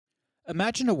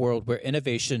Imagine a world where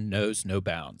innovation knows no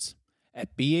bounds.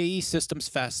 At BAE Systems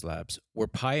Fast Labs, we're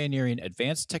pioneering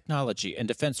advanced technology and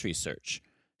defense research,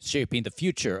 shaping the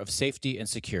future of safety and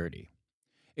security.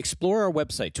 Explore our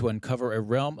website to uncover a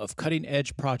realm of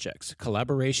cutting-edge projects,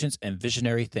 collaborations, and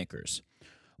visionary thinkers.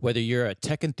 Whether you're a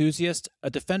tech enthusiast, a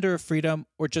defender of freedom,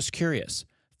 or just curious,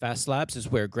 Fast Labs is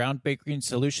where groundbreaking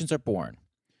solutions are born.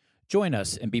 Join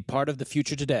us and be part of the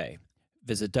future today.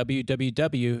 Visit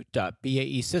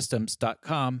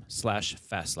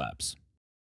www.baesystems.com/fastlabs.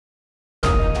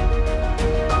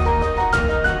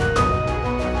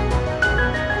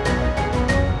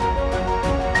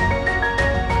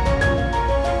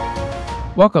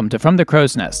 Welcome to From the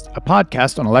Crow's Nest, a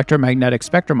podcast on electromagnetic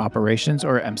spectrum operations,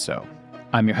 or EMSO.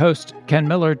 I'm your host, Ken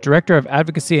Miller, Director of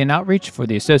Advocacy and Outreach for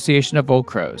the Association of Old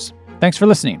Crows. Thanks for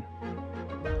listening.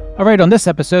 All right, on this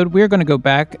episode, we're going to go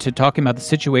back to talking about the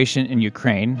situation in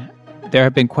Ukraine. There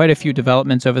have been quite a few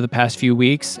developments over the past few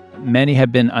weeks. Many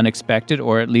have been unexpected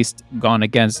or at least gone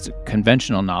against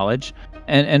conventional knowledge.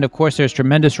 And of course, there's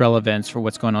tremendous relevance for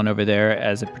what's going on over there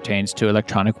as it pertains to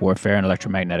electronic warfare and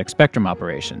electromagnetic spectrum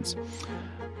operations.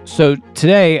 So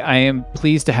today, I am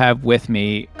pleased to have with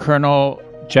me Colonel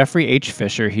Jeffrey H.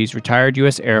 Fisher. He's retired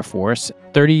U.S. Air Force,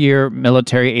 30-year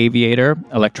military aviator,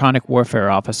 electronic warfare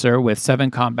officer with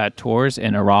 7 combat tours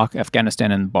in Iraq,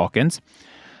 Afghanistan, and the Balkans.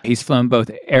 He's flown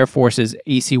both Air Force's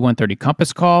EC-130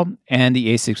 Compass Call and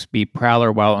the A-6B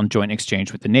Prowler while on joint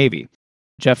exchange with the Navy.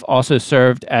 Jeff also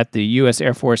served at the U.S.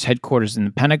 Air Force headquarters in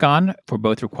the Pentagon for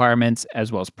both requirements as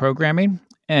well as programming.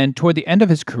 And toward the end of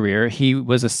his career, he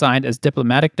was assigned as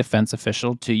diplomatic defense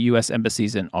official to U.S.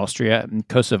 embassies in Austria and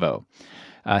Kosovo.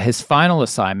 His final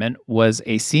assignment was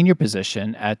a senior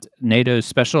position at NATO's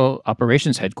Special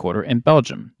Operations Headquarters in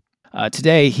Belgium.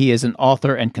 Today, he is an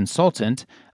author and consultant.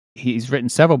 He's written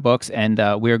several books, and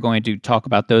we're going to talk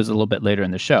about those a little bit later in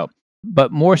the show.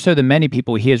 But more so than many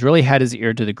people, he has really had his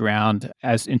ear to the ground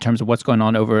as in terms of what's going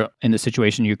on over in the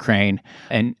situation in Ukraine.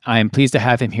 And I am pleased to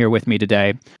have him here with me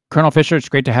today. Colonel Fisher, it's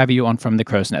great to have you on From the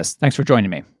Crow's Nest. Thanks for joining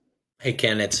me. Hey,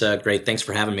 Ken, it's great. Thanks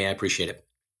for having me. I appreciate it.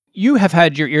 You have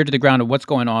had your ear to the ground of what's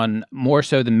going on more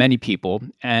so than many people.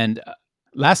 And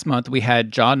last month, we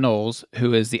had John Knowles,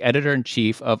 who is the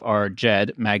editor-in-chief of our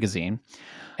JED magazine.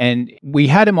 And we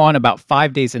had him on about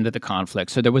 5 days into the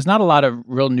conflict. So there was not a lot of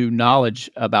real new knowledge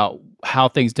about how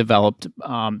things developed.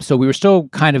 So we were still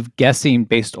kind of guessing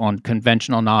based on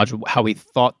conventional knowledge of how we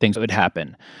thought things would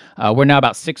happen. We're now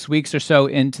about 6 weeks or so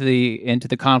into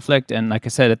the conflict. And like I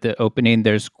said at the opening,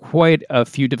 there's quite a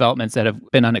few developments that have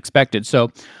been unexpected.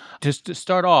 So just to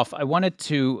start off, I wanted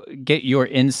to get your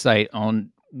insight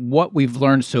on what we've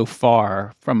learned so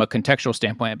far from a contextual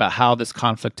standpoint about how this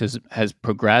conflict has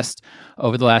progressed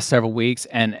over the last several weeks,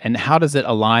 and how does it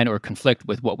align or conflict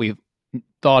with what we've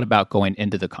thought about going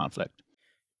into the conflict?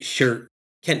 Sure.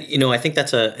 Ken, I think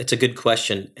it's a good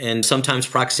question. And sometimes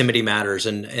proximity matters.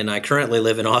 And I currently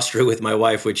live in Austria with my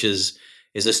wife, which is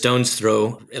a stone's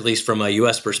throw, at least from a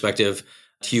U.S. perspective,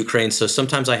 to Ukraine. So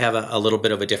sometimes I have a little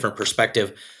bit of a different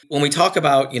perspective. When we talk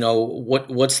about,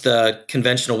 what's the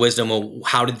conventional wisdom of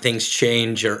how did things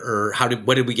change or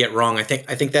what did we get wrong? I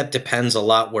think that depends a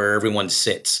lot where everyone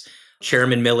sits.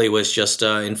 Chairman Milley was just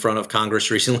in front of Congress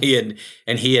recently,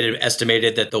 and he had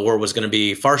estimated that the war was going to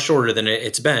be far shorter than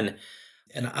it's been.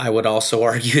 And I would also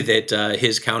argue that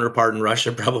his counterpart in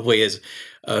Russia probably is,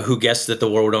 who guessed that the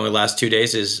war would only last 2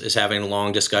 days, is having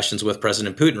long discussions with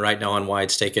President Putin right now on why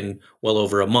it's taken well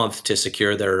over a month to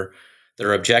secure their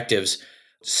objectives.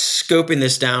 Scoping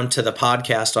this down to the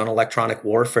podcast on electronic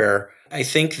warfare, I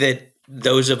think that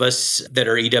those of us that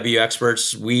are EW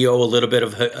experts, we owe a little bit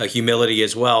of humility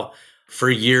as well. For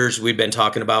years, we've been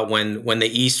talking about when the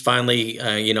East finally,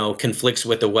 conflicts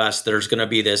with the West, there's going to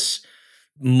be this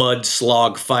mud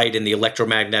slog fight in the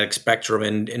electromagnetic spectrum.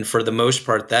 And for the most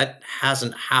part, that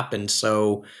hasn't happened.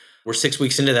 So we're 6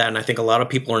 weeks into that. And I think a lot of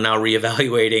people are now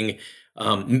reevaluating,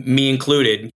 me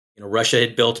included. Russia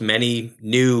had built many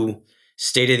new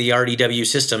state-of-the-art EW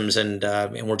systems, and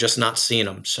we're just not seeing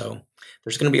them. So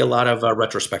there's going to be a lot of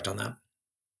retrospect on that.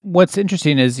 What's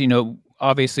interesting is,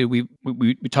 obviously we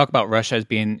talk about Russia as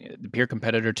being the peer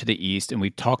competitor to the East, and we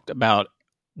talked about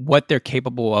what they're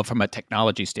capable of from a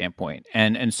technology standpoint.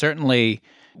 And certainly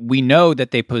we know that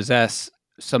they possess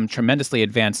some tremendously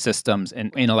advanced systems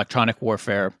in electronic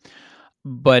warfare,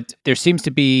 but there seems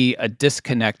to be a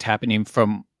disconnect happening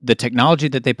from the technology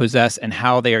that they possess and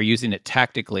how they are using it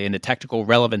tactically and the tactical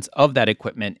relevance of that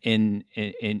equipment in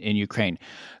Ukraine.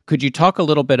 Could you talk a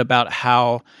little bit about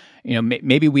how,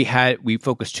 maybe we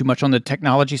focused too much on the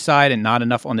technology side and not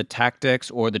enough on the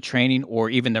tactics or the training or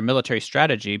even their military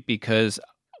strategy, because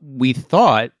we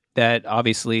thought that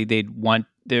obviously they'd want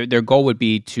their goal would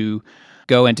be to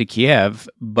go into Kiev,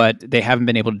 but they haven't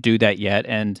been able to do that yet.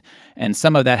 And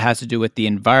some of that has to do with the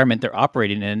environment they're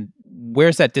operating in.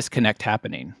 Where's that disconnect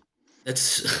happening?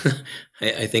 That's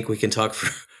I think we can talk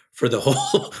for the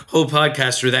whole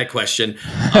podcast through that question.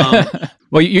 Um,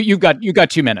 Well, you've got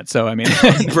 2 minutes, so I mean,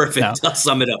 Perfect. no. I'll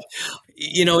sum it up.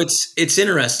 It's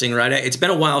interesting, right? It's been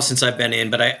a while since I've been in,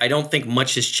 but I don't think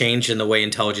much has changed in the way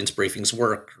intelligence briefings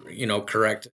work.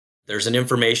 Correct. There's an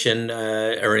information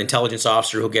or an intelligence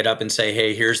officer who'll get up and say,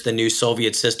 "Hey, here's the new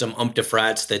Soviet system,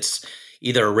 UMTFRATS, that's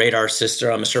either a radar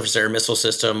system, a surface air missile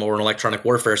system, or an electronic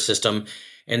warfare system."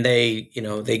 And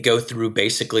they go through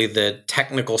basically the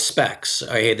technical specs.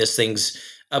 Hey, this thing's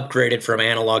upgraded from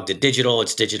analog to digital.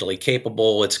 It's digitally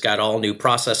capable. It's got all new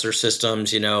processor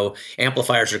systems.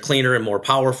 Amplifiers are cleaner and more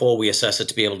powerful. We assess it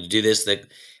to be able to do this.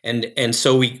 And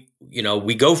so we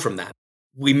go from that.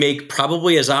 We make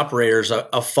probably as operators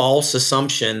a false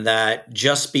assumption that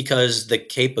just because the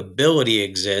capability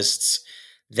exists,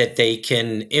 that they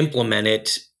can implement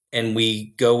it, and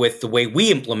we go with the way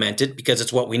we implement it because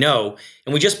it's what we know,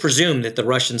 and we just presume that the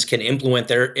Russians can implement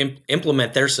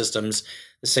their systems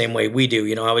the same way we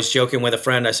do. I was joking with a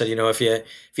friend. I said, if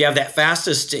you have that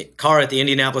fastest car at the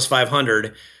Indianapolis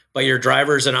 500, but your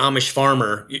driver's an Amish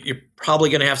farmer, you're probably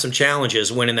going to have some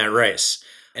challenges winning that race.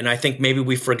 And I think maybe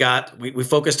we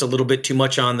focused a little bit too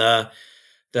much on the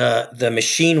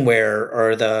machineware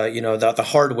or the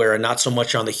hardware, and not so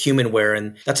much on the humanware.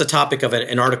 And that's a topic of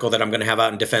an article that I'm going to have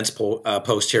out in Defense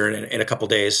Post here in a couple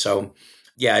of days. So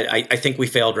yeah, I think we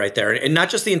failed right there, and not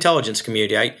just the intelligence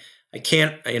community. I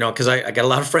can't, because I got a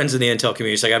lot of friends in the intel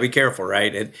community, so I got to be careful,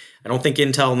 right? And I don't think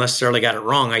Intel necessarily got it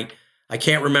wrong. I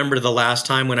can't remember the last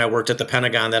time when I worked at the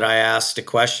Pentagon that I asked a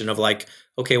question of like,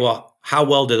 okay, well, how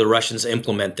well do the Russians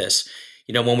implement this?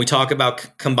 When we talk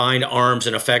about combined arms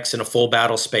and effects in a full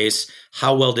battle space,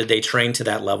 how well did they train to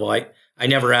that level? I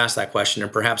never asked that question,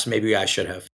 and perhaps maybe I should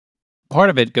have. Part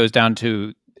of it goes down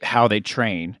to how they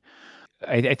train.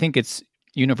 I think it's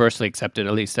universally accepted,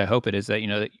 at least I hope it is, that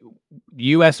the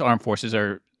U.S. armed forces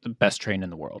are the best trained in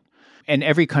the world. And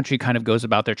every country kind of goes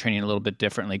about their training a little bit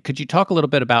differently. Could you talk a little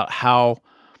bit about how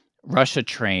Russia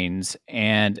trains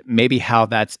and maybe how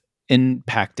that's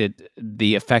impacted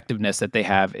the effectiveness that they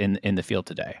have in the field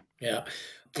today? Yeah.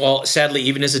 Well, sadly,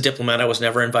 even as a diplomat, I was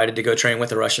never invited to go train with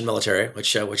the Russian military,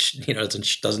 which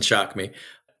doesn't shock me.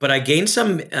 But I gained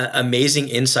some amazing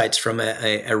insights from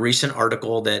a recent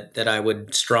article that I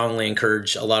would strongly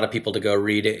encourage a lot of people to go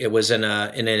read. It was in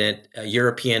a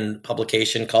European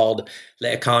publication called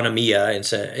L'Economia.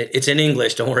 It's in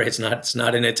English. Don't worry, it's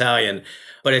not in Italian.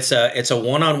 But it's a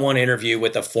one-on-one interview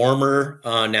with a former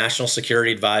national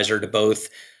security advisor to both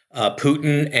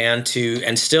Putin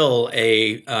and still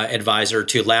a advisor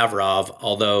to Lavrov,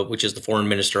 which is the foreign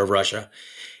minister of Russia.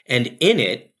 And in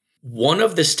it, one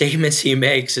of the statements he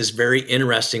makes is very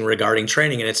interesting regarding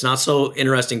training. And it's not so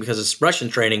interesting because it's Russian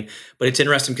training, but it's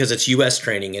interesting because it's U.S.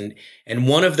 training. And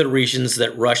one of the reasons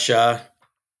that Russia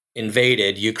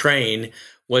invaded Ukraine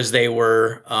was they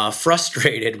were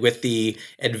frustrated with the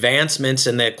advancements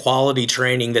and the quality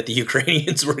training that the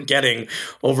Ukrainians were getting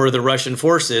over the Russian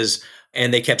forces.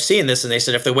 And they kept seeing this, and they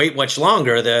said, if they wait much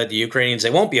longer, the Ukrainians, they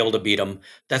won't be able to beat them.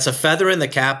 That's a feather in the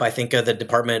cap, I think, of the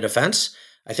Department of Defense.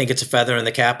 I think it's a feather in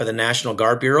the cap of the National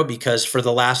Guard Bureau, because for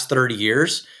the last 30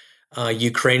 years,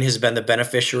 Ukraine has been the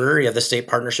beneficiary of the state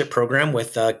partnership program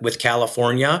with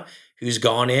California, who's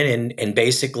gone in and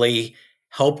basically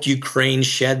helped Ukraine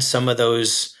shed some of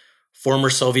those former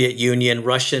Soviet Union,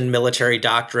 Russian military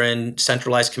doctrine,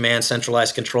 centralized command,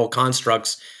 centralized control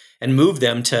constructs, and move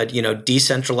them to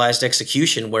decentralized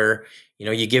execution, where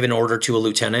you give an order to a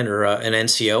lieutenant or an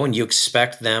NCO, and you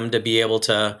expect them to be able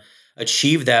to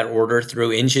achieve that order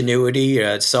through ingenuity,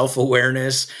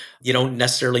 self-awareness. You don't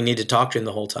necessarily need to talk to him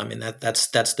the whole time. And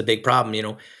that's the big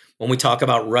problem. When we talk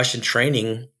about Russian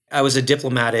training, I was a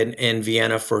diplomat in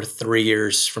Vienna for 3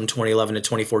 years from 2011 to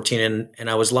 2014. And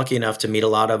I was lucky enough to meet a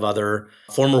lot of other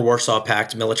former Warsaw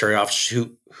Pact military officers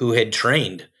who had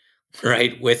trained,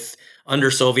 right, with under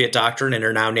Soviet doctrine and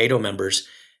are now NATO members.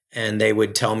 And they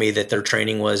would tell me that their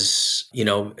training was,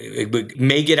 it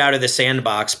may get out of the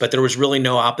sandbox, but there was really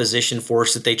no opposition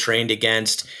force that they trained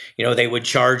against. They would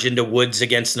charge into woods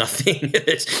against nothing.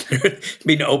 There'd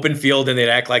be an open field, and they'd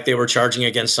act like they were charging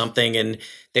against something, and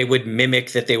they would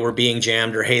mimic that they were being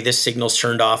jammed, or, hey, this signal's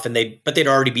turned off, but they'd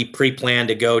already be pre-planned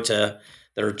to go to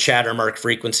their chatter mark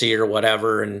frequency or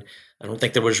whatever. And I don't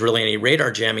think there was really any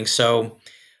radar jamming. So,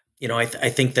 I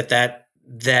think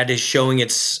that is showing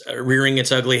rearing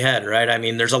its ugly head, right? I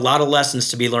mean, there's a lot of lessons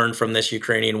to be learned from this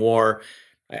Ukrainian war.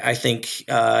 I think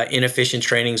inefficient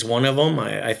training is one of them.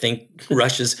 I think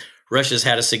Russia's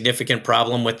had a significant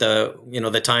problem with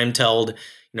the time-telled,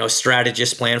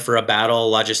 strategists plan for a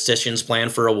battle, logisticians plan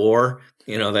for a war.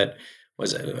 It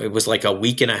was like a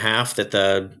week and a half that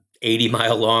the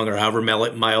 80-mile long or however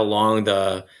mile long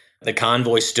the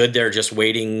convoy stood there just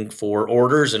waiting for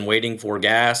orders and waiting for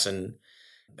gas, and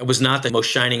it was not the most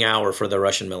shining hour for the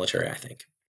Russian military, I think.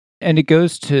 And it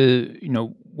goes to,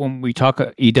 when we talk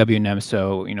EW and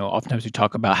MSO, oftentimes we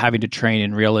talk about having to train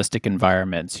in realistic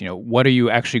environments. What are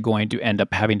you actually going to end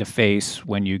up having to face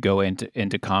when you go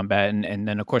into combat? And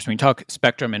then, of course, when we talk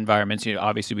spectrum environments,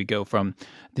 obviously we go from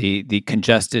the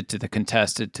congested to the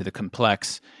contested to the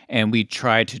complex, and we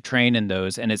try to train in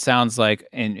those. And it sounds like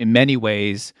in many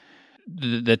ways,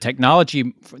 the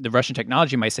technology, the Russian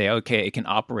technology might say, okay, it can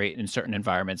operate in certain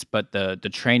environments, but the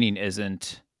training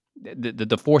isn't.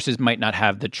 The forces might not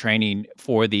have the training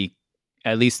for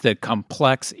at least the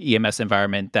complex EMS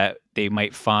environment that they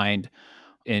might find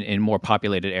in more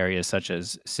populated areas such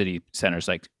as city centers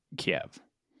like Kiev.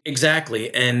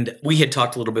 Exactly. And we had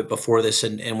talked a little bit before this,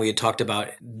 and we had talked about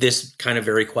this kind of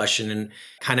very question and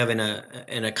kind of in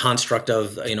a construct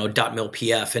of, .mil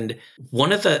PF. And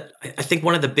I think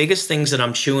one of the biggest things that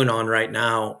I'm chewing on right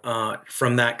now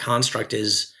from that construct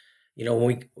is,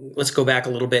 let's go back a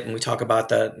little bit and we talk about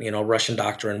the, Russian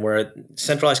doctrine where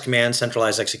centralized command,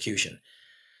 centralized execution.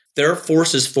 Their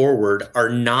forces forward are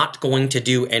not going to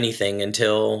do anything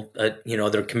until,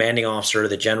 their commanding officer,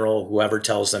 the general, whoever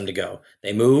tells them to go.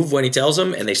 They move when he tells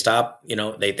them, and they stop,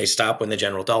 they stop when the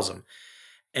general tells them.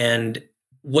 And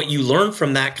what you learn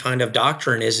from that kind of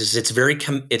doctrine is it's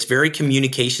very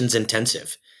communications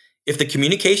intensive. If the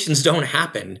communications don't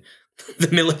happen, the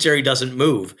military doesn't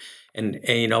move. And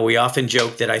we often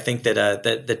joke that I think that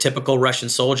the typical Russian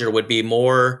soldier would be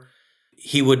more,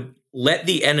 he would let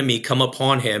the enemy come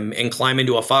upon him and climb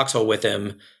into a foxhole with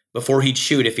him before he'd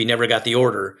shoot if he never got the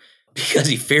order, because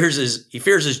he fears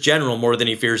his general more than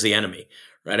he fears the enemy,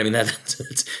 right? I mean,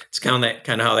 it's kind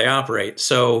of how they operate.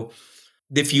 So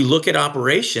if you look at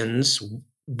operations,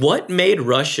 what made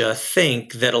Russia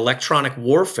think that electronic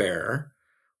warfare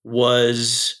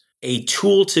was a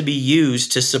tool to be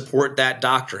used to support that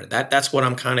doctrine? That's what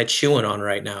I'm kind of chewing on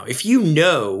right now. If you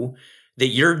know that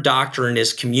your doctrine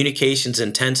is communications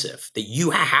intensive, that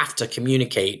you have to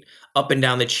communicate up and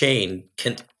down the chain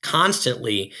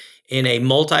constantly in a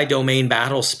multi-domain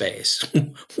battle space,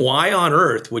 why on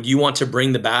earth would you want to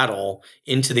bring the battle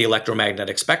into the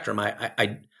electromagnetic spectrum?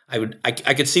 I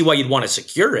could see why you'd want to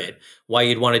secure it, why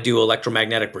you'd want to do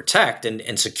electromagnetic protect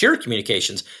and secure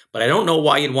communications, but I don't know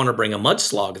why you'd want to bring a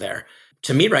mudslug there.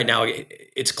 To me right now,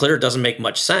 it's clear it doesn't make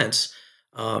much sense.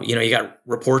 You got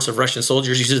reports of Russian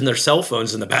soldiers using their cell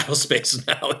phones in the battle space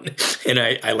now, and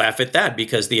I laugh at that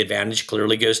because the advantage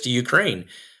clearly goes to Ukraine.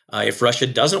 If Russia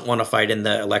doesn't want to fight in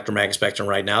the electromagnetic spectrum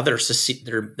right now, they're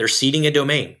ceding a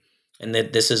domain, and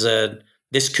that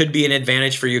this could be an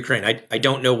advantage for Ukraine. I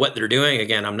don't know what they're doing.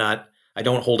 Again, I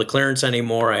don't hold a clearance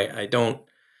anymore. I don't,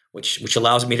 which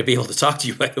allows me to be able to talk to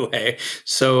you, by the way.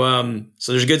 So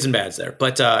there's goods and bads there.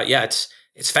 But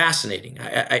it's fascinating.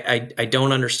 I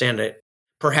don't understand it.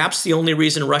 Perhaps the only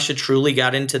reason Russia truly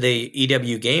got into the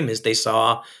EW game is they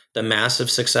saw the massive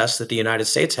success that the United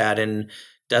States had in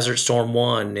Desert Storm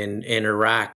 1, in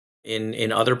Iraq,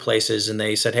 in other places, and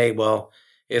they said, hey, well,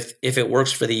 if it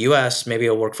works for the U.S., maybe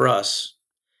it'll work for us.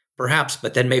 Perhaps,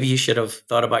 but then maybe you should have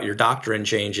thought about your doctrine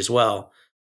change as well.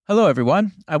 Hello,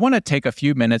 everyone. I want to take a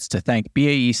few minutes to thank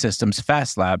BAE Systems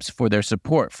Fast Labs for their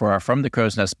support for our From the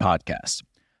Crow's Nest podcast.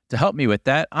 To help me with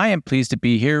that, I am pleased to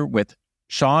be here with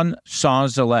Sean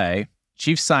Changelet,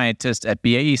 Chief Scientist at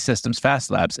BAE Systems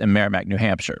Fast Labs in Merrimack, New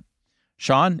Hampshire.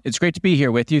 Sean, it's great to be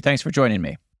here with you. Thanks for joining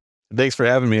me. Thanks for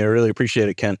having me. I really appreciate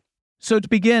it, Ken. So to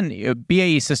begin,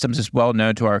 BAE Systems is well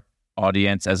known to our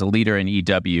audience as a leader in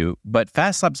EW, but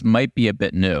Fast Labs might be a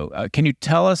bit new. Can you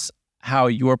tell us how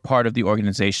your part of the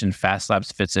organization, Fast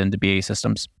Labs, fits into BAE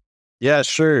Systems? Yeah,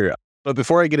 sure. But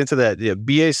before I get into that,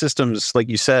 BAE Systems, like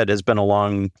you said, has been a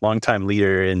long time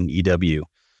leader in EW.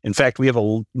 In fact, we have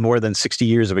more than 60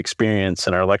 years of experience,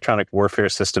 and our electronic warfare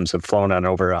systems have flown on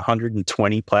over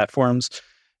 120 platforms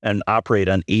and operate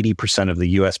on 80% of the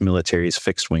U.S. military's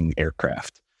fixed-wing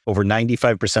aircraft, over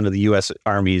 95% of the U.S.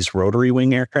 Army's rotary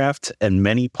wing aircraft, and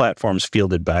many platforms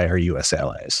fielded by our U.S.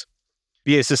 allies.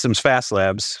 BAE Systems Fast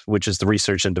Labs, which is the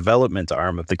research and development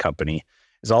arm of the company,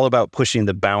 is all about pushing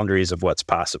the boundaries of what's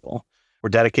possible. We're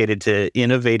dedicated to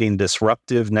innovating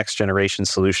disruptive next-generation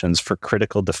solutions for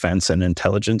critical defense and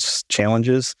intelligence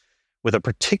challenges, with a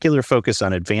particular focus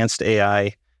on advanced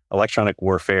AI, electronic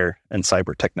warfare, and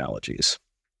cyber technologies.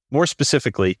 More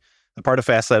specifically, The part of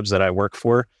Fast Labs that I work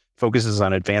for focuses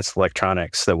on advanced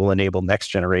electronics that will enable next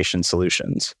generation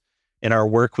solutions. In our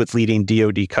work with leading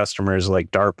DoD customers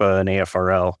like DARPA and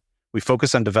AFRL, we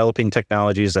focus on developing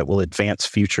technologies that will advance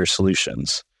future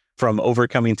solutions, from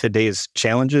overcoming today's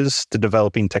challenges to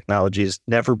developing technologies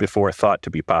never before thought to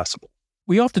be possible.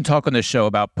 We often talk on this show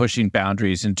about pushing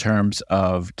boundaries in terms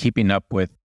of keeping up with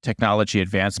technology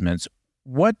advancements.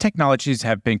 What technologies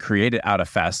have been created out of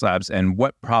Fast Labs, and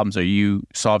what problems are you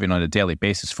solving on a daily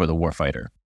basis for the warfighter?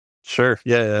 Sure.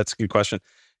 Yeah, that's a good question.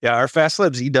 Yeah, our Fast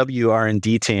Labs EW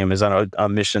R&D team is on a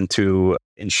mission to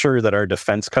ensure that our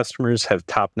defense customers have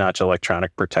top-notch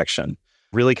electronic protection,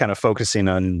 really kind of focusing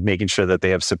on making sure that they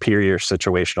have superior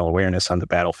situational awareness on the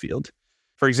battlefield.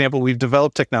 For example, we've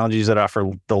developed technologies that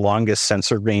offer the longest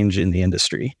sensor range in the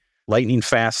industry,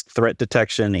 lightning-fast threat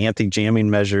detection, anti-jamming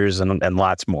measures, and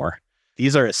lots more.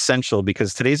 These are essential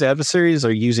because today's adversaries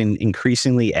are using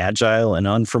increasingly agile and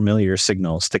unfamiliar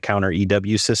signals to counter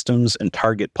EW systems and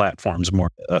target platforms more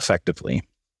effectively.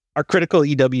 Our critical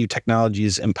EW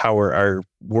technologies empower our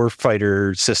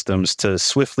warfighter systems to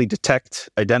swiftly detect,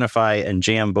 identify, and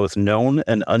jam both known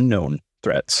and unknown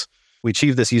threats. We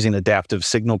achieve this using adaptive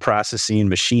signal processing,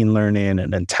 machine learning,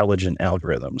 and intelligent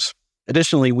algorithms.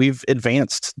 Additionally, we've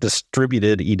advanced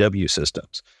distributed EW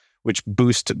systems, which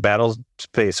boost battle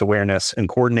space awareness and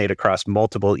coordinate across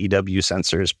multiple EW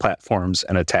sensors, platforms,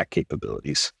 and attack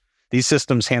capabilities. These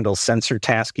systems handle sensor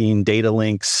tasking, data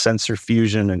links, sensor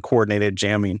fusion, and coordinated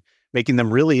jamming, making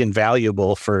them really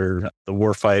invaluable for the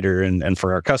warfighter and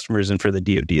for our customers and for the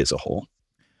DoD as a whole.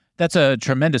 That's a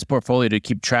tremendous portfolio to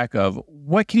keep track of.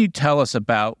 What can you tell us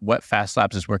about what Fast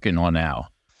Labs is working on now?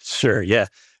 Sure, yeah.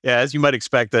 Yeah, as you might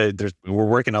expect, we're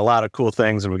working a lot of cool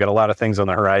things, and we've got a lot of things on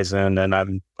the horizon, and I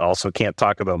also can't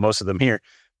talk about most of them here.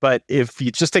 But if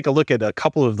you just take a look at a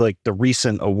couple of the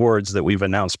recent awards that we've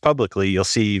announced publicly, you'll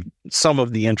see some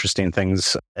of the interesting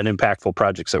things and impactful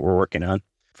projects that we're working on.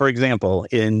 For example,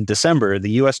 in December,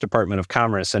 the U.S. Department of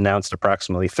Commerce announced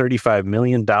approximately $35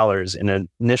 million in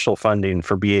initial funding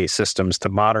for BAE Systems to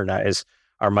modernize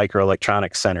our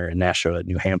microelectronics center in Nashua,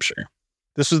 New Hampshire.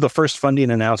 This was the first funding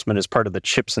announcement as part of the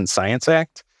CHIPS and Science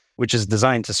Act, which is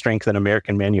designed to strengthen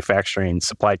American manufacturing,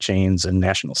 supply chains, and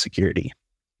national security.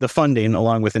 The funding,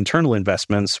 along with internal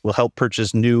investments, will help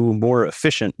purchase new, more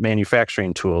efficient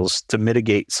manufacturing tools to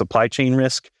mitigate supply chain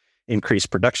risk, increase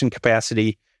production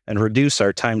capacity, and reduce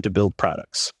our time to build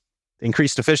products. The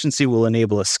increased efficiency will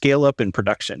enable a scale-up in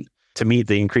production to meet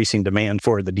the increasing demand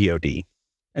for the DoD.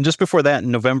 And just before that,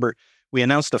 in November, we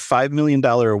announced a $5 million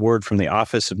award from the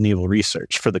Office of Naval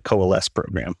Research for the COALESCE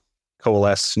program.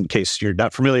 COALESCE, in case you're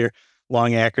not familiar,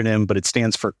 long acronym, but it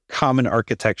stands for Common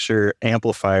Architecture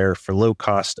Amplifier for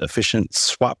Low-Cost, Efficient,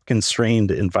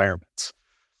 Swap-Constrained Environments.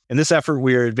 In this effort,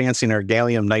 we are advancing our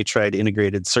gallium nitride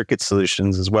integrated circuit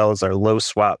solutions as well as our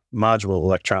low-swap module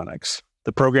electronics.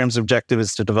 The program's objective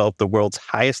is to develop the world's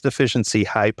highest efficiency,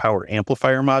 high-power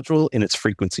amplifier module in its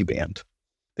frequency band.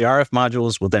 The RF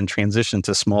modules will then transition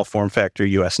to small form factor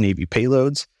U.S. Navy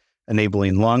payloads,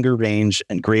 enabling longer range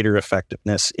and greater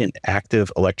effectiveness in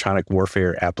active electronic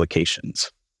warfare applications.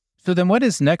 So then what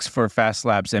is next for Fast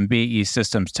Labs and BAE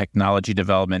Systems technology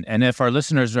development? And if our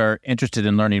listeners are interested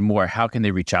in learning more, how can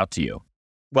they reach out to you?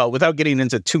 Well, without getting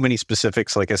into too many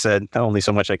specifics, like I said, not only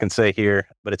so much I can say here,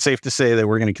 but it's safe to say that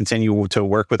we're going to continue to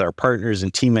work with our partners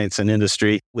and teammates in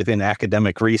industry within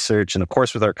academic research and, of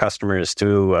course, with our customers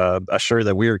to assure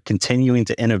that we're continuing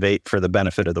to innovate for the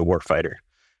benefit of the warfighter.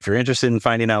 If you're interested in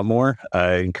finding out more,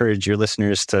 I encourage your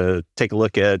listeners to take a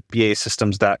look at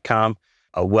basystems.com,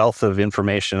 a wealth of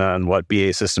information on what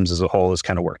BAE Systems as a whole is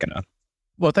kind of working on.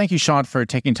 Well, thank you, Sean, for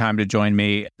taking time to join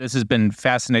me. This has been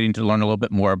fascinating to learn a little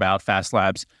bit more about Fast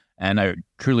Labs, and I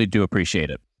truly do appreciate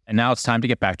it. And now it's time to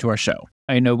get back to our show.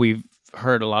 I know we've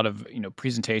heard a lot of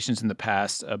presentations in the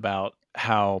past about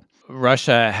how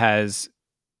Russia has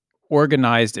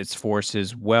organized its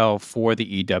forces well for the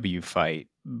EW fight,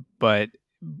 but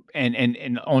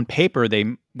and on paper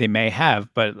they may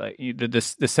have, but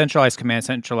the centralized command,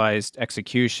 centralized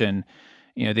execution.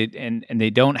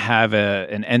 They don't have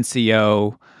an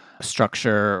NCO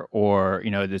structure, or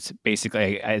that's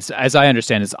basically, as I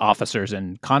understand, it's officers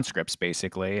and conscripts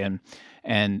basically,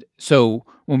 and so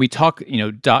when we talk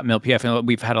dot mil PF, and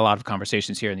we've had a lot of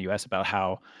conversations here in the U.S. about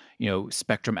how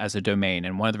spectrum as a domain,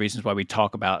 and one of the reasons why we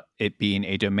talk about it being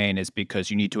a domain is because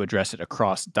you need to address it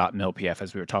across dot mil PF,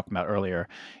 as we were talking about earlier.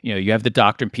 You have the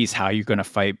doctrine piece, how you're going to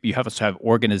fight. You also have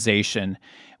organization.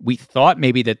 We thought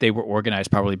maybe that they were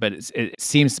organized properly, but it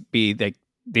seems to be that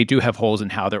they do have holes in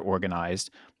how they're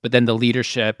organized. But then the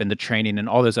leadership and the training and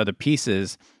all those other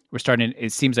pieces,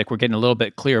 it seems like we're getting a little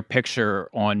bit clearer picture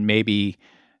on maybe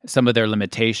some of their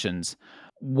limitations.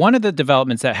 One of the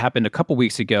developments that happened a couple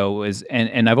weeks ago is,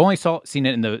 and I've only seen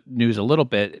it in the news a little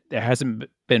bit. There hasn't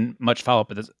been much follow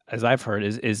up as I've heard.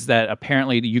 Is that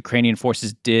apparently the Ukrainian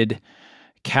forces did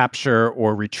capture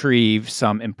or retrieve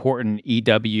some important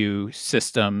EW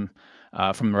system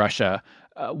from Russia.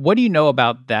 What do you know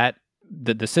about that?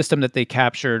 The system that they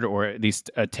captured or at least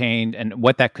attained, and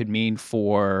what that could mean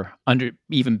for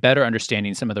even better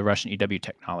understanding some of the Russian EW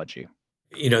technology.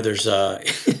 There's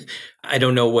I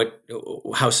don't know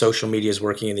how social media is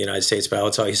working in the United States, but I'll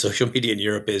tell you, social media in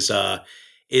Europe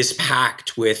is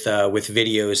packed with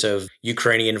videos of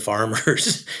Ukrainian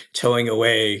farmers towing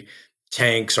away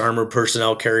tanks, armored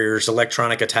personnel carriers,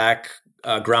 electronic attack,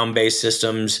 ground-based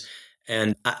systems,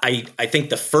 and I think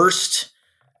the first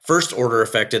order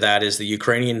effect of that is the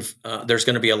Ukrainian. There's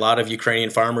going to be a lot of Ukrainian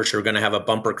farmers who are going to have a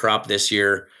bumper crop this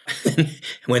year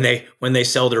when they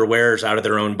sell their wares out of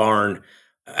their own barn.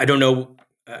 I don't know.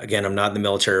 Again, I'm not in the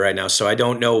military right now, so I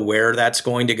don't know where that's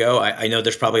going to go. I know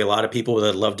there's probably a lot of people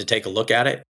that love to take a look at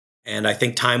it, and I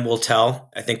think time will tell.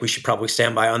 I think we should probably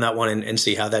stand by on that one and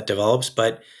see how that develops.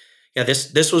 But yeah,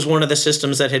 this was one of the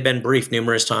systems that had been briefed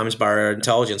numerous times by our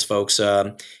intelligence folks.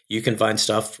 You can find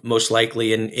stuff most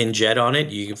likely in JED on it.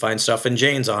 You can find stuff in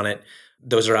Jane's on it.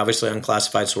 Those are obviously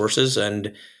unclassified sources,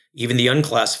 and even the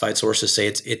unclassified sources say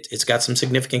it's got some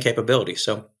significant capability.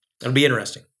 So it'll be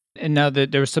interesting. And now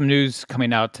there was some news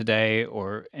coming out today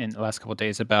or in the last couple of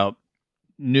days about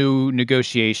new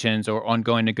negotiations or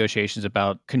ongoing negotiations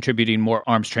about contributing more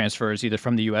arms transfers, either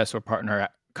from the U.S. or partner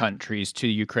countries to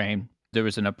Ukraine. There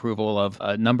was an approval of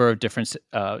a number of different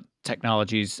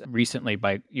technologies recently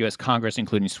by U.S. Congress,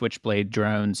 including Switchblade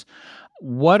drones.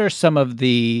 What are some of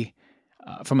the,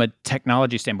 from a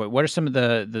technology standpoint, what are some of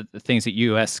the things that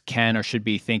U.S. can or should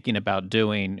be thinking about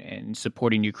doing in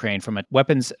supporting Ukraine from a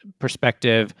weapons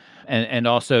perspective, and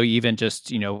also even just,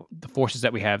 the forces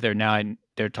that we have there now, and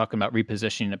they're talking about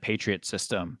repositioning a Patriot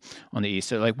system on the east.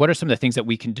 So, what are some of the things that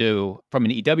we can do from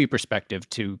an EW perspective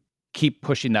to keep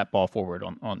pushing that ball forward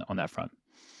on that front?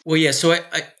 Well, yeah. So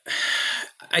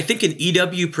I think an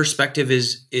EW perspective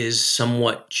is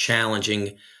somewhat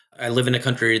challenging. I live in a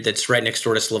country that's right next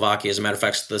door to Slovakia. As a matter of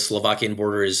fact, the Slovakian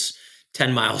border is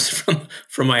 10 miles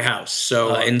from my house.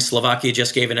 So and Slovakia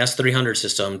just gave an S-300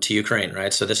 system to Ukraine,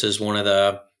 right? So this is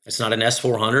it's not an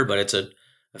S-400, but it's a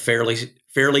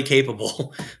fairly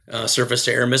capable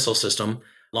surface-to-air missile system,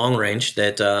 long range,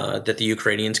 that the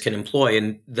Ukrainians can employ.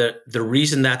 And the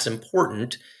reason that's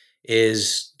important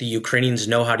is the Ukrainians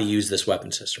know how to use this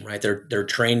weapon system, right? They're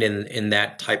trained in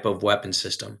that type of weapon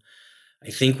system. I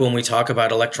think when we talk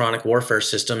about electronic warfare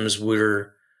systems,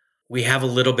 we have a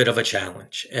little bit of a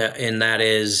challenge, and that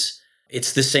is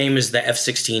it's the same as the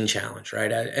F-16 challenge,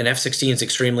 right? An F-16 is an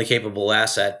extremely capable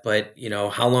asset, but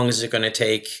how long is it going to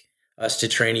take us to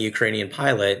train a Ukrainian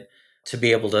pilot to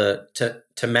be able to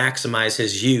maximize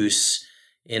his use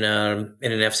in an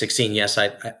F-16? Yes,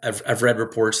 I've read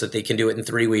reports that they can do it in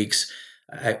 3 weeks.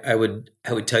 I would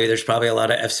tell you there's probably a lot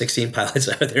of F-16 pilots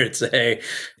out there that say,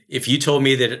 if you told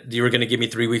me that you were going to give me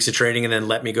 3 weeks of training and then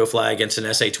let me go fly against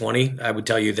an SA-20, I would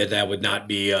tell you that would not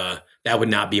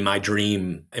be my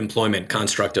dream employment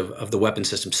construct of the weapon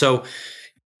system. So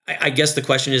I guess the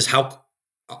question is, how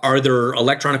are there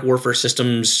electronic warfare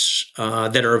systems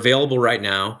that are available right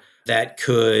now that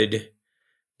could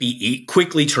be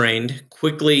quickly trained,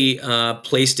 quickly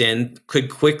placed in, could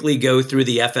quickly go through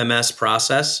the FMS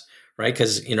process, right?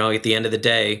 Because, at the end of the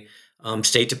day,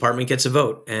 State Department gets a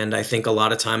vote. And I think a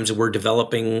lot of times we're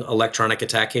developing electronic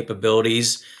attack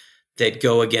capabilities that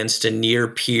go against a near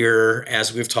peer,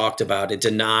 as we've talked about, a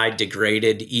denied,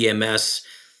 degraded EMS.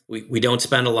 We don't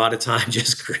spend a lot of time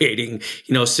just creating,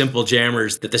 simple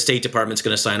jammers that the State Department's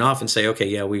going to sign off and say, okay,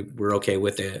 yeah, we're okay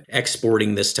with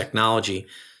exporting this technology.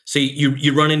 So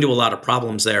you run into a lot of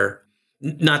problems there.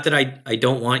 Not that I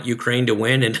don't want Ukraine to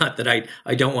win, and not that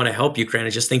I don't want to help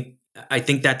Ukraine. I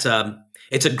think that's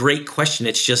it's a great question.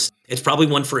 It's probably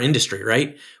one for industry,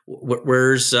 right?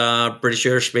 Where's British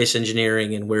Aerospace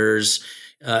Engineering, and where's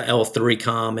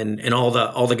L3Com and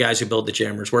all the guys who build the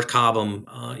jammers? Where's Cobham?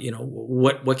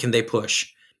 What can they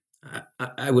push?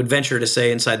 I would venture to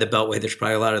say inside the Beltway, there's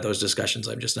probably a lot of those discussions.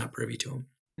 I'm just not privy to them.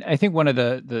 I think one of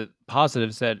the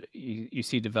positives that you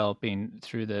see developing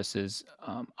through this is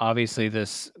obviously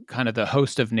this kind of the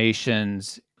host of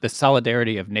nations, the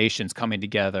solidarity of nations coming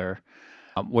together,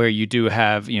 where you do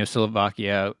have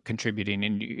Slovakia contributing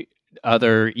and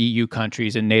other EU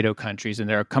countries and NATO countries, and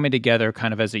they're coming together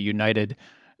kind of as a united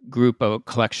group, a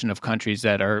collection of countries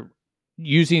that are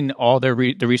using all the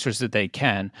resources that they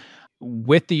can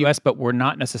with the U.S., but we're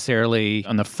not necessarily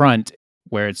on the front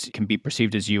where it can be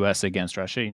perceived as U.S. against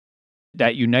Russia.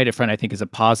 That united front, I think, is a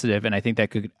positive, and I think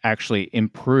that could actually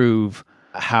improve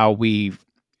how we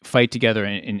fight together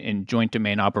in joint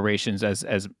domain operations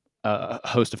as a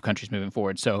host of countries moving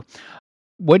forward. So,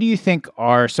 what do you think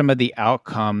are some of the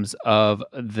outcomes of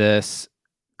this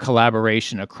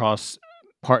collaboration across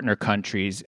partner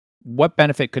countries? What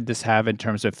benefit could this have in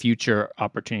terms of future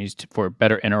opportunities for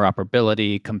better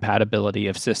interoperability, compatibility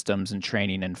of systems and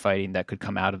training and fighting that could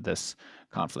come out of this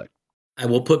conflict? I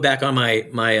will put back on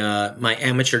my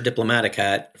amateur diplomatic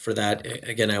hat for that.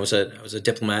 Again, I was a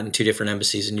diplomat in two different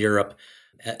embassies in Europe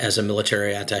as a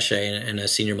military attaché and a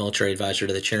senior military advisor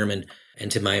to the chairman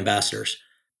and to my ambassadors.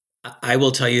 I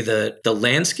will tell you the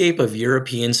landscape of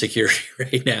European security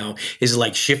right now is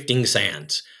like shifting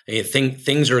sands. I mean,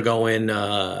 things are going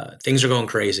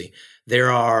crazy.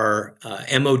 There are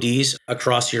MODs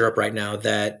across Europe right now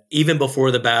that even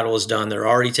before the battle is done, they're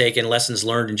already taking lessons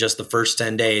learned in just the first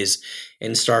 10 days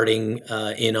and starting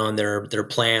in on their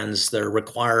plans, their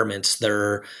requirements,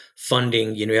 their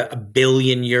funding. €1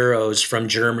 billion from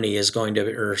Germany is going to,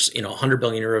 or €100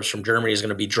 billion from Germany is going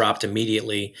to be dropped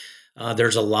immediately.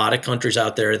 There's a lot of countries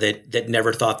out there that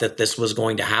never thought that this was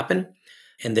going to happen,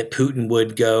 and that Putin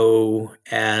would go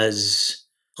as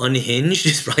unhinged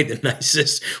is probably the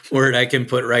nicest word I can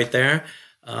put right there.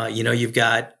 You've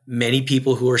got many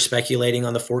people who are speculating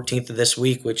on the 14th of this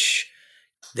week,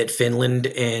 that Finland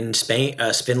and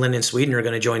Finland and Sweden are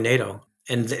going to join NATO,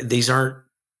 and these aren't,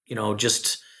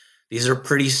 these are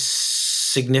pretty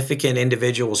significant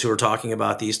individuals who are talking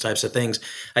about these types of things.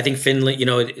 I think Finland,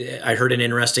 I heard an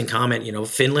interesting comment.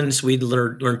 Finland and Sweden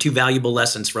learned two valuable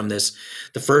lessons from this.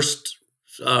 The first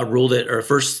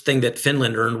first thing that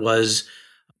Finland learned was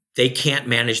they can't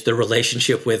manage the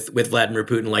relationship with Vladimir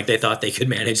Putin like they thought they could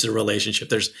manage the relationship.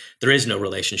 There is no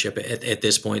relationship at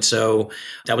this point. So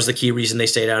that was the key reason they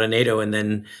stayed out of NATO. And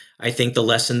then I think the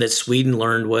lesson that Sweden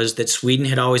learned was that Sweden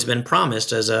had always been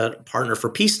promised as a partner for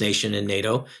peace nation in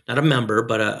NATO, not a member,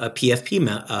 but a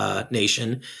PFP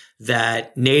nation,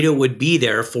 that NATO would be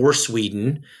there for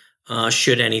Sweden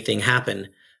should anything happen.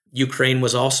 Ukraine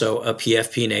was also a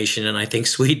PFP nation, and I think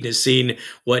Sweden has seen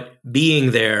what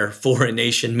being there for a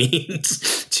nation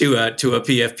means to a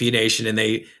PFP nation, and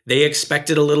they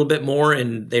expected a little bit more,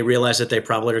 and they realized that they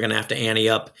probably are going to have to ante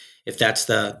up if that's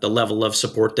the level of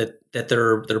support that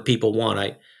their people want.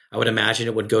 I would imagine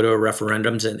it would go to a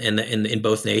referendums in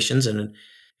both nations, and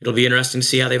it'll be interesting to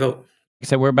see how they vote.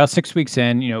 So we're about 6 weeks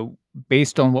in,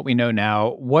 based on what we know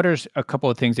now, what are a couple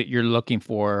of things that you're looking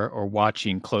for or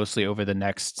watching closely over the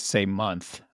next, say,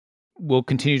 month? We'll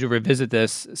continue to revisit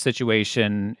this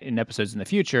situation in episodes in the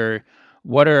future.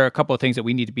 What are a couple of things that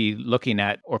we need to be looking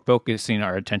at or focusing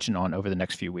our attention on over the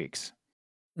next few weeks?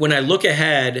 When I look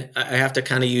ahead, I have to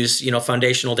kind of use,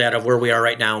 foundational data of where we are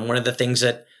right now. And one of the things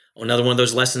another one of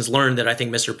those lessons learned that I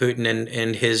think Mr. Putin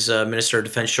and his Minister of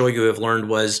Defense Shoigu have learned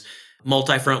was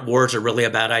multi-front wars are really a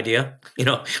bad idea.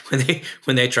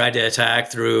 When they tried to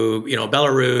attack through,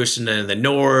 Belarus and then the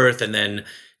north, and then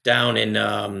down in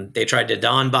they tried to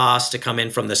Donbass to come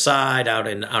in from the side out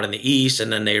in the east,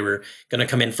 and then they were going to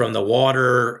come in from the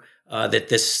water.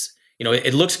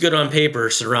 It looks good on paper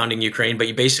surrounding Ukraine, but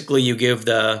you give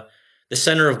the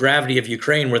center of gravity of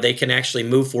Ukraine where they can actually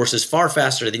move forces far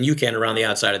faster than you can around the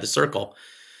outside of the circle.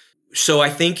 So I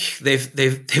think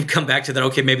they've come back to that.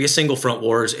 Okay, maybe a single front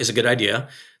war is a good idea.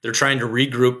 They're trying to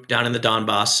regroup down in the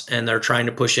Donbass, and they're trying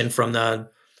to push in from the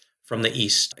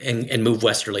east and move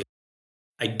westerly.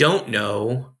 I don't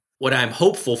know. What I'm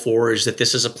hopeful for is that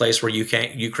this is a place where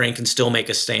Ukraine can still make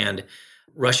a stand.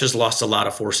 Russia's lost a lot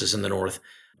of forces in the north,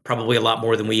 probably a lot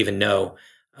more than we even know.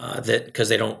 That because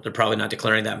they're probably not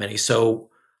declaring that many. So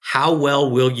how well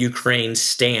will Ukraine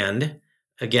stand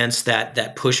against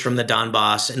that push from the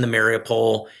Donbass and the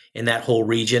Mariupol in that whole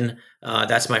region?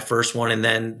 That's my first one. And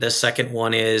then the second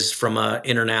one is from an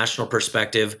international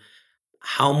perspective,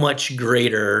 how much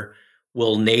greater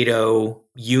will NATO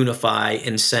unify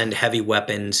and send heavy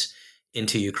weapons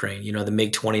into Ukraine? The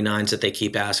MiG-29s that they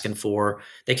keep asking for,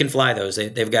 they can fly those.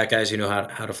 They've got guys who know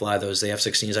how to fly those. The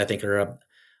F-16s, I think, are a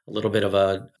little bit of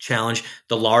a challenge.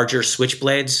 The larger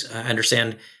Switchblades, I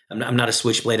understand, I'm not a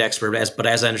Switchblade expert, but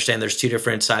as I understand, there's two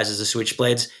different sizes of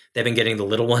Switchblades. They've been getting the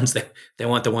little ones. They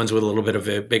want the ones with a little bit of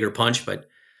a bigger punch, but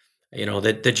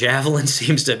the Javelin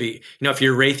seems to be, if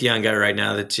you're a Raytheon guy right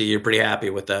now, that you're pretty happy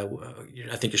with I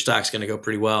think your stock's going to go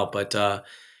pretty well. But the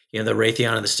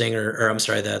Raytheon and the Stinger, or I'm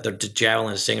sorry, the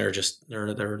Javelin and Stinger are just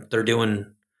they're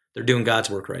doing God's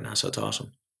work right now. So it's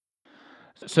awesome.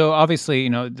 So obviously,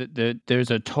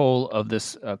 there's a toll of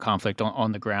this conflict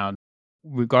on the ground.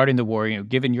 Regarding the war,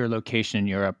 given your location in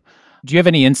Europe, do you have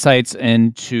any insights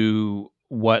into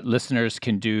what listeners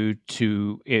can do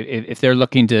to, if they're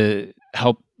looking to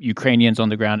help Ukrainians on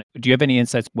the ground, do you have any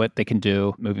insights what they can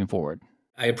do moving forward?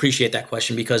 I appreciate that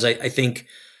question because I think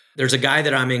there's a guy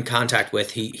that I'm in contact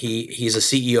with. He's a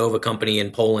CEO of a company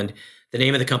in Poland. The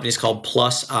name of the company is called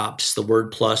Plus Ops, the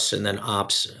word plus and then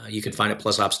ops. You can find it at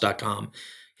plusops.com.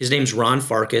 His name's Ron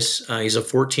Farkas. He's a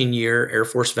 14-year Air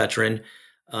Force veteran.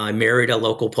 I married a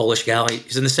local Polish gal.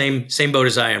 He's in the same boat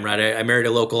as I am, right? I married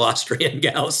a local Austrian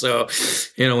gal. So,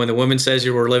 when the woman says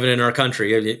you were living in our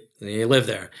country, you live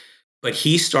there. But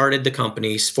he started the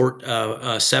company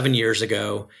 7 years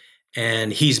ago,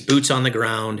 and he's boots on the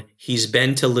ground. He's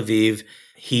been to Lviv.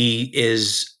 He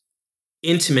is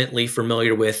intimately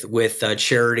familiar with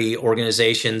charity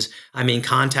organizations. I'm in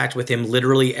contact with him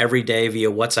literally every day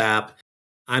via WhatsApp.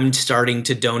 I'm starting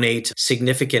to donate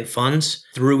significant funds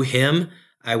through him.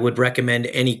 I would recommend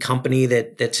any company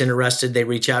that's interested, they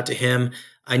reach out to him.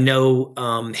 I know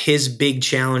his big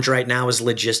challenge right now is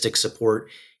logistics support.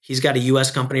 He's got a U.S.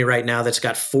 company right now that's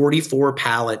got 44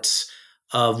 pallets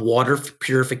of water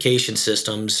purification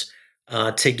systems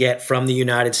to get from the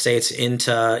United States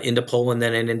into Poland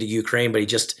and into Ukraine, but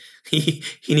he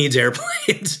needs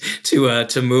airplanes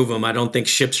to move them. I don't think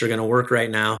ships are going to work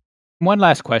right now. One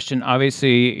last question.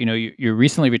 Obviously, you're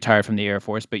recently retired from the Air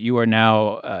Force, but you are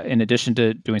now, in addition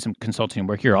to doing some consulting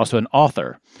work, you're also an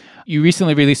author. You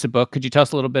recently released a book. Could you tell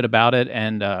us a little bit about it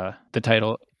and the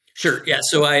title? Sure. Yeah.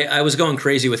 So I was going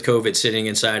crazy with COVID, sitting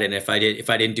inside, and if I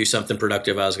didn't do something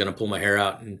productive, I was going to pull my hair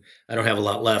out, and I don't have a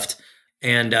lot left.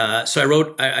 And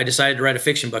so I decided to write a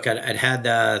fiction book. I'd had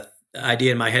the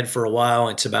idea in my head for a while.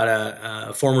 It's about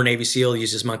a former Navy SEAL,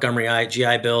 uses Montgomery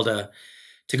GI Bill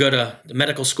to go to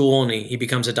medical school, and he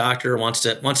becomes a doctor, wants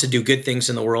to do good things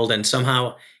in the world. And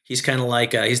somehow he's kind of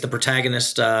like, he's the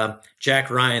protagonist, Jack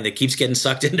Ryan, that keeps getting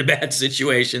sucked into bad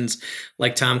situations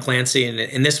like Tom Clancy. And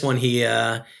in this one, he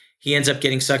ends up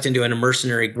getting sucked into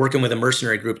working with a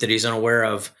mercenary group that he's unaware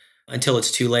of until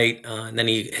it's too late. And then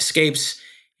he escapes,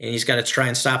 and he's got to try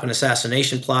and stop an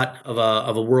assassination plot of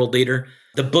a world leader.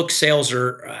 The book sales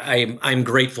I'm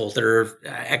grateful. They're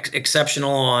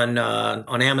exceptional on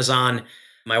Amazon.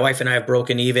 My wife and I have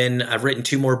broken even. I've written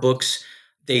 2 more books.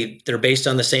 They're based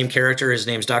on the same character. His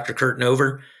name's Dr. Kurt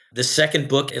Nover. The second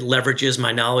book, it leverages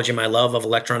my knowledge and my love of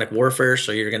electronic warfare.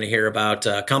 So you're going to hear about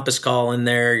Compass Call in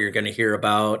there. You're going to hear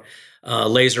about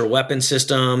laser weapon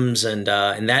systems. And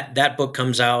that book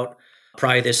comes out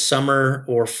probably this summer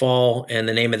or fall. And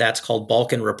the name of that's called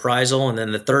Balkan Reprisal. And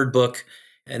then the third book,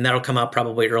 and that'll come out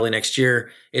probably early next year.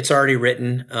 It's already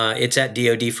written. It's at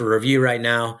DoD for review right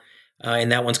now.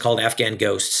 And that one's called Afghan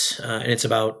Ghosts. And it's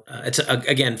about,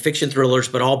 again, fiction thrillers,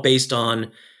 but all based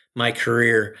on my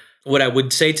career. What I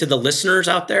would say to the listeners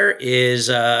out there is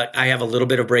I have a little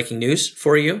bit of breaking news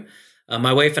for you.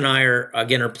 My wife and I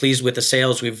are pleased with the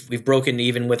sales. We've broken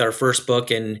even with our first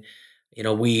book. And,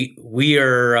 we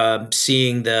are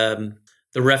seeing the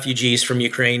refugees from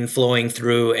Ukraine flowing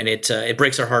through, and it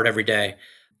breaks our heart every day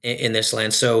in this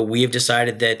land. So we have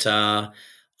decided that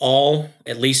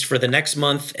at least for the next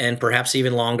month and perhaps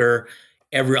even longer,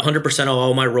 100% of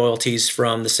all my royalties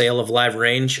from the sale of Live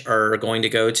Range are going to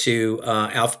go to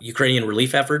Ukrainian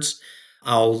relief efforts.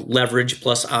 I'll leverage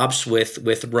Plus Ops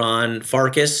with Ron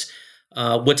Farkas.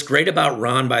 What's great about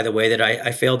Ron, by the way, that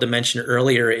I failed to mention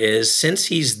earlier is since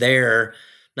he's there,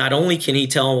 not only can he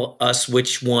tell us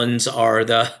which ones are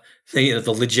the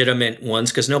legitimate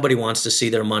ones, because nobody wants to see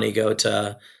their money go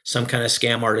to some kind of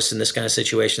scam artist in this kind of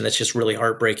situation. That's just really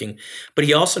heartbreaking. But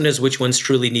he also knows which ones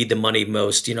truly need the money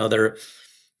most. Their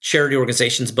charity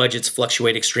organizations' budgets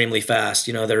fluctuate extremely fast.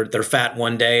 They're fat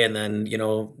one day and then,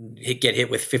 get hit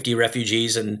with 50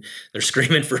 refugees and they're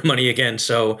screaming for money again.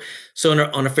 So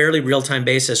on a fairly real-time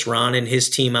basis, Ron and his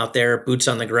team out there, boots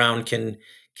on the ground, can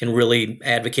really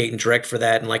advocate and direct for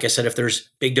that. And like I said, if there's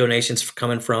big donations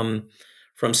coming from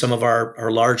some of our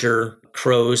larger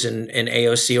CROs and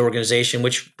AOC organization,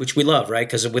 which we love, right?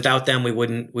 Because without them, we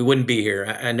wouldn't be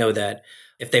here. I know that.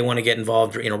 If they want to get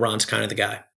involved, Ron's kind of the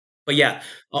guy. But yeah,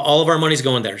 all of our money's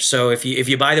going there. So if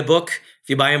you buy the book, if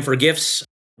you buy them for gifts,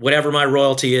 whatever my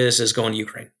royalty is going to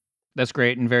Ukraine. That's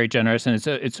great and very generous. And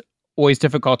it's always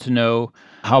difficult to know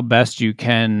how best you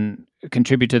can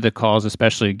contribute to the cause,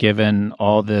 especially given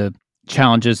all the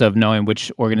challenges of knowing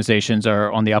which organizations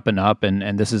are on the up and up,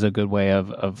 and this is a good way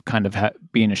of kind of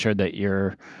being assured that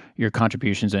your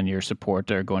contributions and your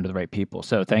support are going to the right people.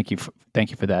 So thank you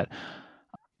for that.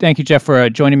 Thank you, Jeff, for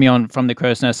joining me on From the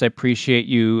Crow's Nest. I appreciate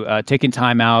you taking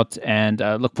time out, and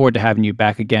look forward to having you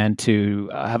back again to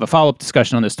have a follow-up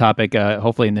discussion on this topic,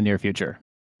 hopefully in the near future.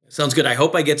 Sounds good. I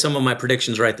hope I get some of my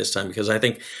predictions right this time, because I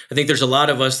think there's a lot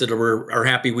of us that are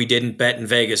happy we didn't bet in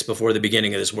Vegas before the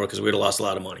beginning of this war, because we'd have lost a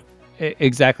lot of money.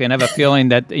 Exactly, and I have a feeling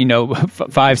that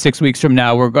 5-6 weeks from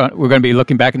now we're going to be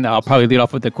looking back, and I'll probably lead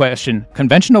off with the question: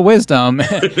 conventional wisdom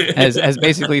has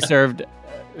basically served.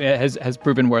 Has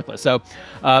proven worthless. So,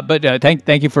 but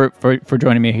thank you for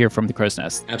joining me here from the Crow's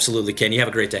Nest. Absolutely, Ken. You have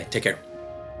a great day. Take care.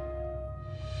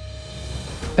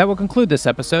 That will conclude this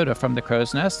episode of From the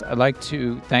Crow's Nest. I'd like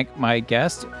to thank my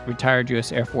guest, retired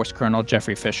U.S. Air Force Colonel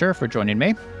Jeffrey Fisher, for joining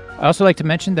me. I'd also like to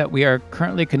mention that we are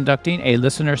currently conducting a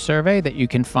listener survey that you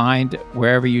can find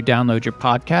wherever you download your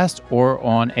podcast or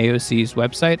on AOC's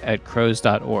website at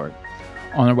crows.org.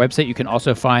 On our website, you can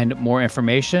also find more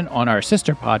information on our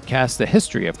sister podcast, The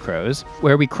History of Crows,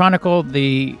 where we chronicle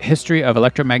the history of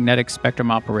electromagnetic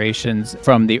spectrum operations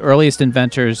from the earliest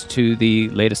inventors to the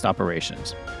latest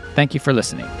operations. Thank you for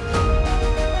listening.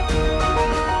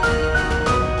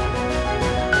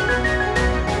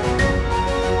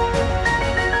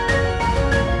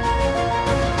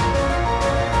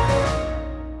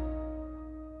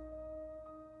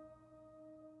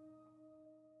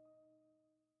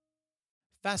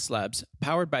 FAST Labs,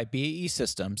 powered by BAE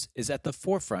Systems, is at the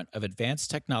forefront of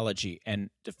advanced technology and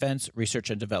defense research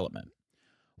and development.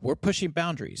 We're pushing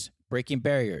boundaries, breaking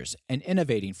barriers, and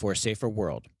innovating for a safer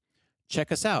world.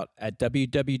 Check us out at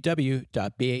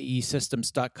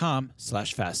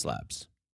www.baesystems.com/fastlabs.